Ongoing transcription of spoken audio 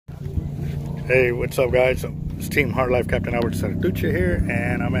Hey, what's up, guys? It's Team Hard Life Captain Albert Zertuche here,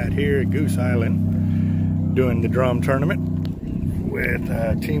 and I'm here at Goose Island doing the drum tournament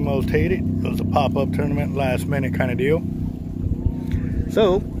with Team Most Hated. It was a pop-up tournament, last minute kind of deal.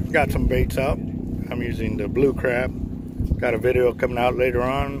 So, got some baits out. I'm using the blue crab. Got a video coming out later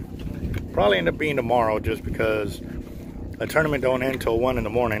on. Probably end up being tomorrow, just because the tournament don't end until 1 in the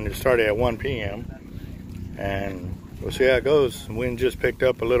morning. It started at 1 p.m. and we'll see how it goes. The wind just picked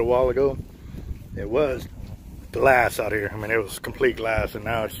up a little while ago. It was glass out here. I mean, it was complete glass, and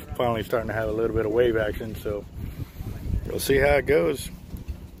now it's finally starting to have a little bit of wave action. So we'll see how it goes.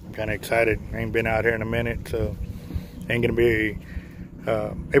 I'm kind of excited. I ain't been out here in a minute, so ain't gonna be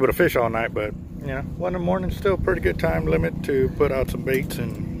able to fish all night. But you know, 1 in the morning still a pretty good time limit to put out some baits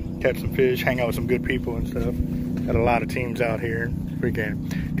and catch some fish, hang out with some good people and stuff. Got a lot of teams out here.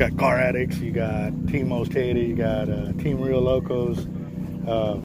 Freaking got Car Addicts, you got Team Most Hated, you got Team Real Locos,